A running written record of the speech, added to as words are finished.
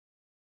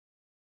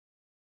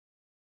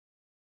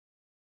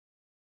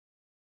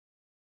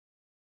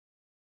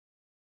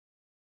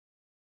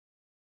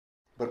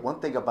But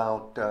one thing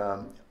about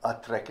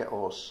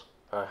ἀτρεκέωᔅ,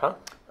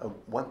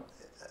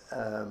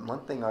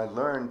 one thing I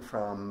learned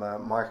from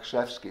Mark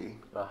Shevsky,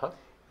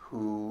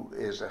 who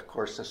is, of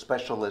course, a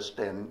specialist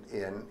in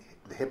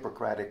the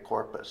Hippocratic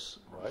corpus,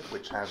 right,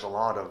 which has a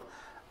lot of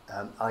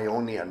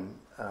Ionian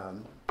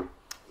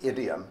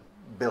idiom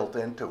built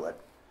into it,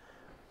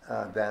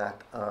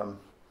 that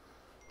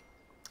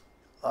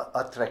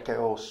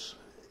ἀτρεκέωᔅ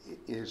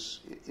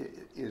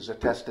is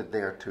attested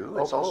there too.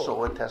 It's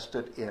also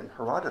attested in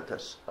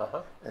Herodotus,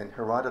 and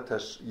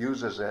Herodotus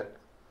uses it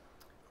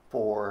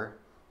for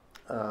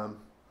a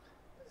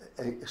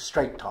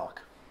straight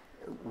talk,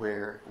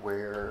 where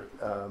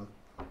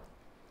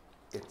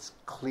it's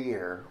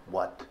clear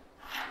what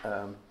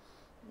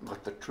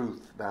the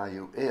truth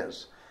value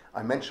is.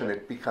 I mention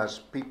it because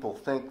people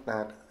think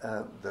that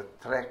the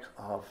trek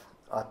of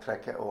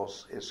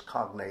ἀτρεκέωᔅ is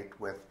cognate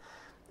with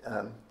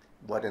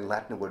what in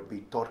Latin would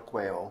be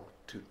torqueo,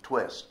 to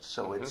twist.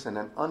 So it's in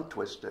an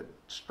untwisted,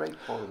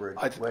 straightforward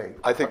way.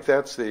 I think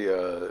that's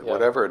the,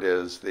 whatever it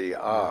is, the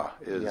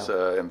is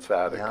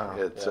emphatic.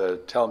 It's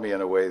tell me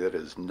in a way that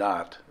is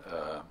not,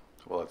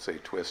 well, let's say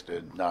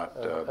twisted, not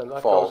and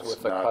that false,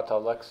 goes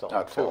with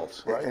not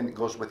false. Right? And it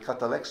goes with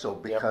katalexo,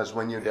 because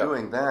when you're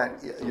doing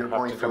that, you're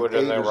going from A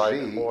to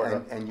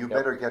Z, and you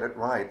better get it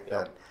right,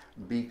 that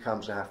B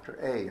comes after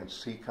A and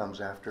C comes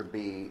after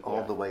B,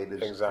 all the way to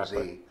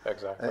Z.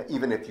 Exactly.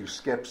 Even if you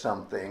skip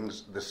some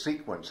things, the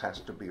sequence has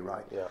to be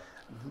right.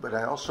 But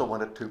I also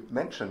wanted to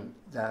mention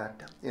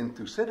that in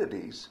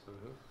Thucydides,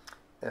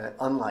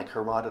 unlike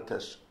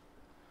Herodotus,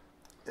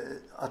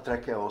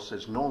 ἀτρεκέωᔅ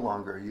is no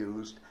longer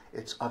used,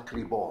 it's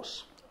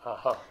akribos.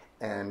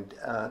 And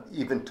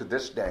even to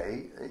this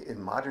day, in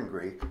modern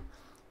Greek,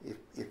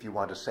 if you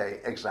want to say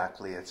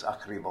exactly, it's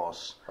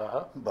akribos.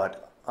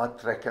 But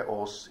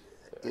ἀτρεκέωᔅ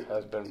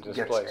has been gets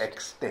displaced.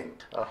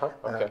 extinct.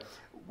 Okay.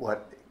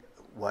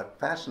 What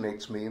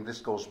fascinates me, and this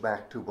goes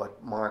back to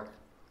what Mark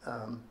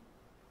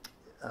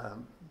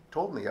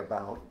told me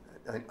about,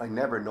 I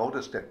never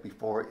noticed it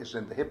before, is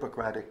in the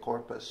Hippocratic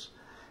corpus,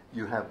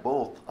 you have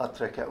both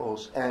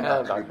ἀτρεκέωᔅ and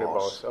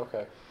akribos.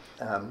 Okay.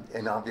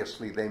 And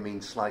obviously they mean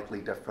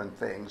slightly different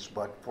things,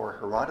 but for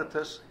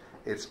Herodotus,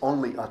 it's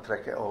only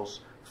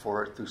ἀτρεκέωᔅ.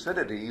 For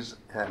Thucydides,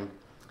 and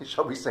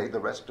shall we say the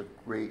rest of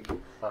Greek,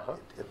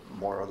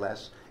 more or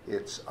less,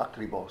 it's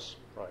akribos.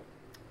 Right.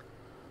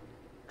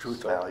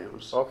 Truth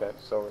values. Okay,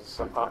 so it's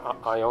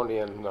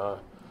Ionian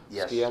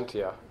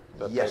scientia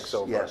that takes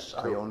over. Yes,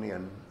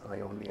 Ionian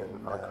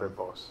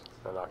akribos.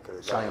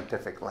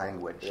 Scientific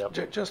language.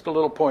 Just a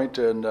little point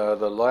in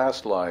the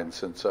last line,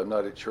 since I'm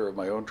not sure of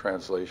my own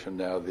translation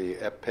now, the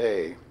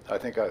ἐπαί. I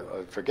think I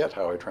forget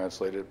how I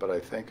translated it, but I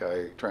think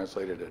I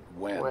translated it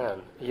when.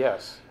 When,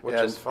 yes, which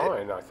is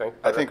fine, I think.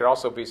 But it could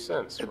also be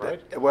since,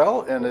 right?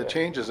 Well, and it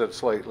changes it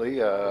slightly.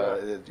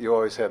 You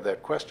always have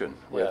that question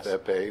with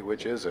ἐπαί,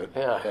 which is it?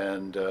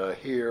 And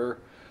here,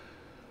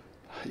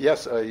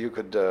 yes, you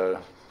could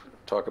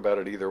talk about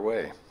it either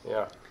way.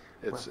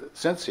 It's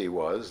since he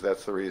was.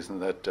 That's the reason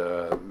that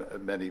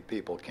many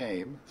people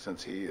came.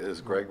 Since he, as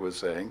Greg was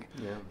saying,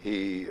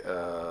 he,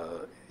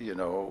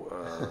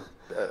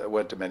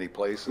 went to many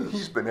places.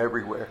 He's been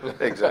everywhere.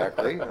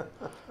 Exactly.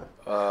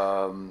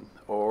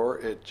 Or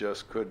it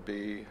just could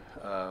be.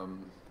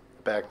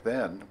 Back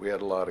then, we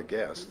had a lot of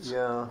guests.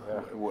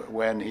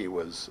 When he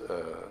was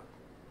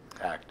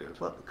active.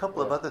 Well, a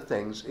couple of other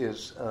things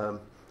is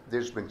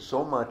there's been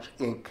so much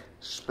ink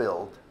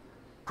spilled,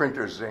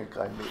 printer's ink,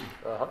 I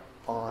mean.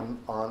 On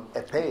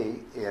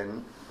ἐπαί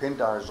in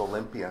Pindar's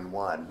Olympian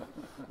 1,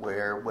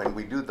 where when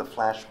we do the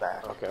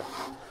flashback,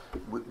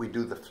 we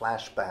do the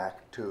flashback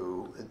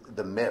to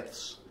the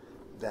myths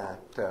that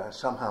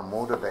somehow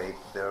motivate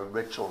the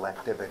ritual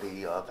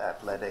activity of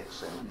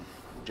athletics in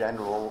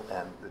general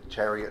and the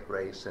chariot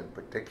race in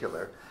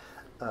particular.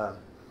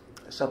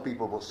 Some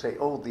people will say,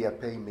 oh, the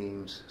ἐπαί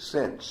means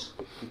since,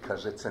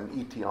 because it's an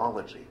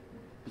etiology.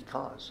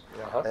 Because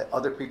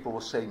other people will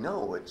say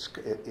no,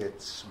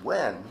 it's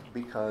when,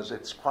 because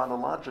it's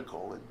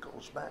chronological. It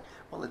goes back.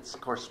 Well, it's of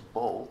course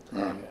both,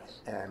 and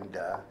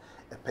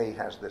ἐπαί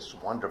has this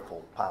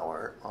wonderful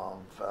power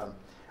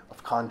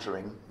of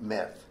conjuring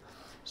myth.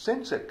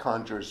 Since it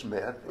conjures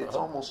myth, it's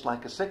almost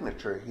like a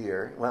signature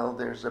here. Well,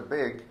 there's a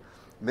big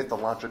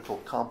mythological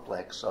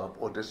complex of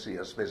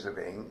Odysseus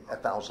visiting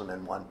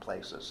 1,001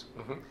 places.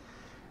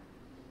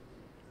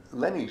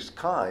 Lenny's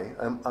Kai,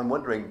 I'm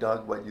wondering,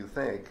 Doug, what you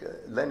think.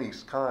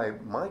 Lenny's Kai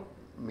might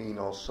mean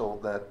also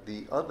that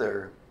the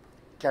other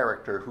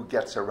character who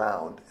gets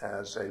around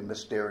as a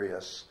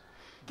mysterious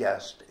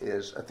guest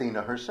is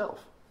Athena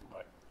herself.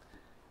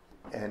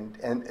 And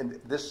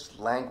this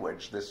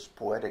language, this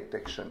poetic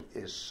diction,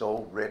 is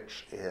so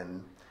rich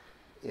in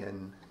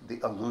the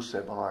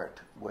elusive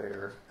art,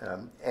 where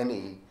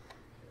any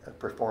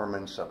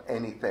performance of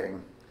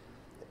anything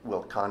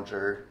will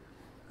conjure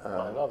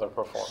another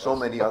performance. So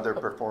many other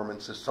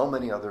performances, so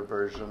many other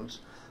versions,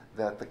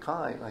 that the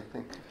Kai, I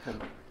think,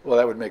 Well,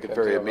 that would make it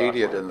very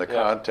immediate in the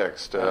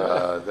context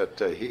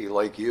that he,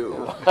 like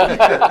you.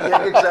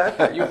 Yeah,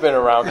 exactly. You've been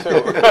around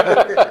too.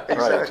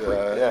 Exactly.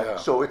 Right,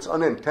 So it's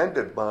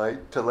unintended by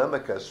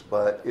Telemachus,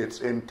 but it's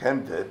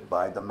intended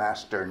by the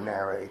master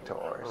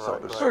narrator, so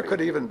to speak. Or it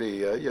could even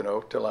be,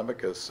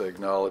 Telemachus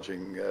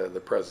acknowledging the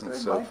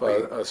presence of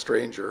a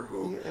stranger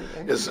who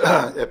is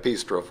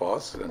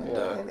epistrophos.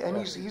 And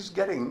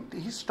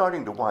he's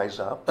starting to wise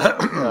up.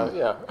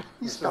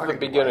 He's the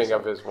beginning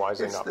of his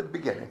wising up. It's the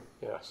beginning.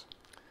 Yes.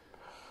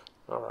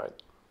 All right.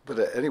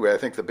 But anyway, I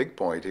think the big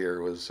point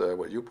here was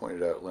what you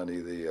pointed out, Lenny,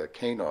 the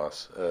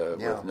keinos,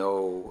 with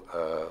no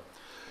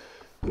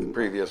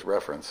previous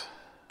reference.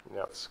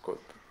 Yeah. It's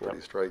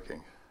pretty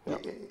striking.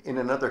 Yep. In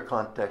another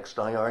context,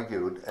 I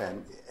argued,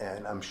 and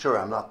I'm sure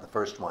I'm not the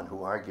first one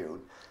who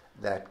argued,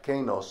 that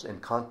keinos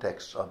in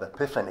context of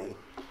epiphany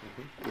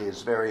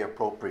is very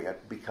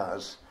appropriate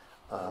because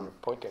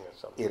pointing at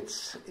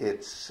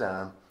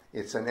something.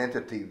 It's an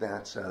entity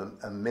that's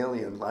a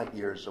million light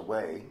years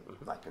away,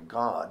 like a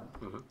god,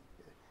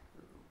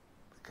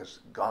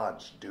 because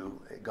gods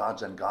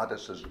and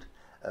goddesses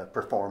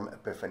perform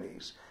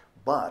epiphanies.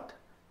 But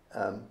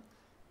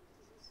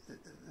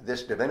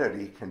this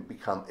divinity can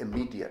become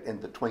immediate in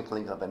the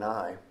twinkling of an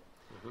eye.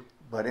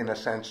 But in a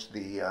sense,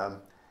 the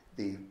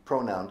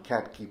pronoun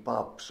can't keep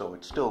up, so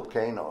it's still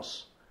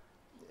keinos,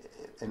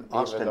 an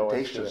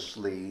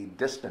ostentatiously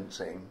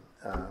distancing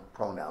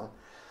pronoun.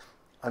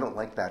 I don't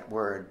like that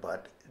word,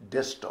 but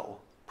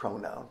distal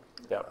pronoun.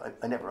 Yeah.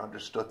 I never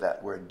understood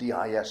that word,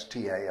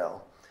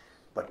 distal,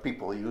 but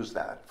people use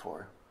that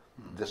for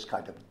this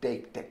kind of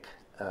deictic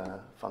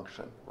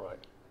function. Right.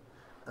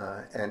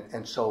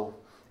 And so,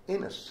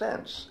 in a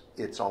sense,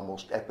 it's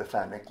almost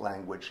epiphanic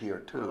language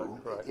here too.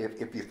 Right.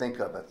 If you think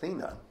of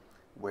Athena,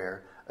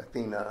 where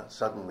Athena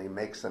suddenly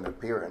makes an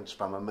appearance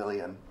from a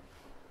million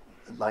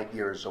light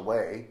years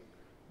away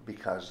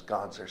because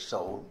gods are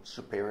so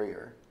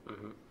superior.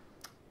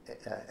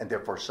 And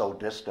therefore so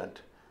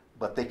distant,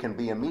 but they can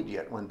be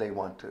immediate when they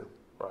want to.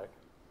 Right.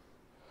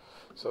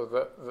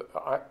 So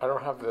I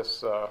don't have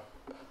this.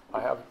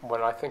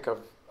 When I think of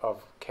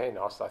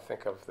keinos, I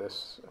think of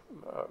this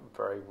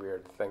very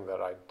weird thing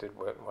that I did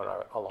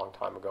a long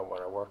time ago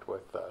when I worked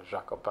with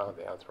Jacopin,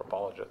 the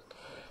anthropologist,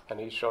 and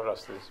he showed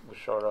us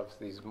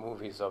these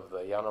movies of the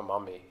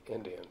Yanomami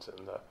Indians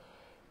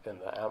in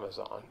the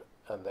Amazon,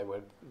 and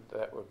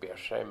that would be a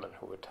shaman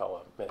who would tell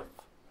a myth.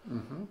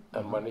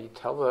 And when he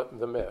tell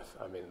the myth,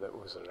 I mean, that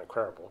was an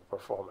incredible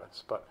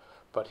performance.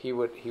 But he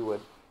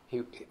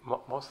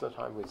most of the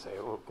time we'd say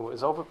it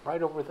was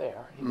right over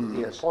there.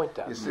 He'd point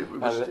at,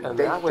 and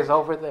that was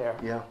over there.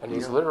 Yeah, and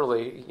he's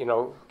literally,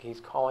 he's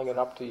calling it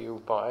up to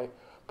you by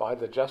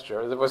the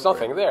gesture. There was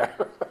nothing there,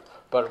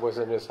 but it was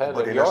in his head.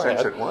 But in your a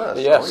sense, head. it was.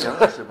 Yes,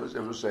 yes, it was.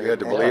 You had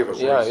to believe it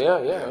was.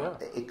 Yeah.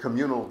 A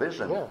communal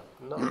vision. Yeah,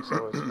 no.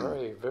 So it's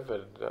very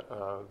vivid.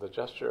 The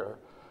gesture.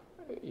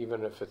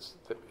 Even if it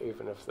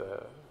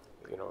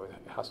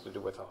has to do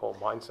with the whole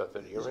mindset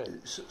that you're in.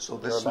 So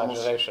your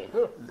imagination.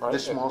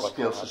 This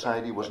small-scale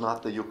society was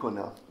not the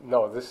Yukuna.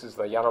 No, this is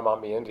the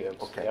Yanomami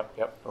Indians. Okay.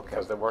 Yep.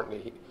 Because there weren't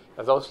any.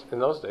 In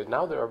those days,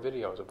 now there are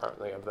videos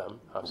apparently of them.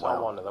 I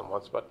saw one of them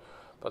once, but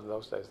in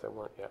those days there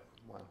weren't yet.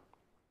 Wow.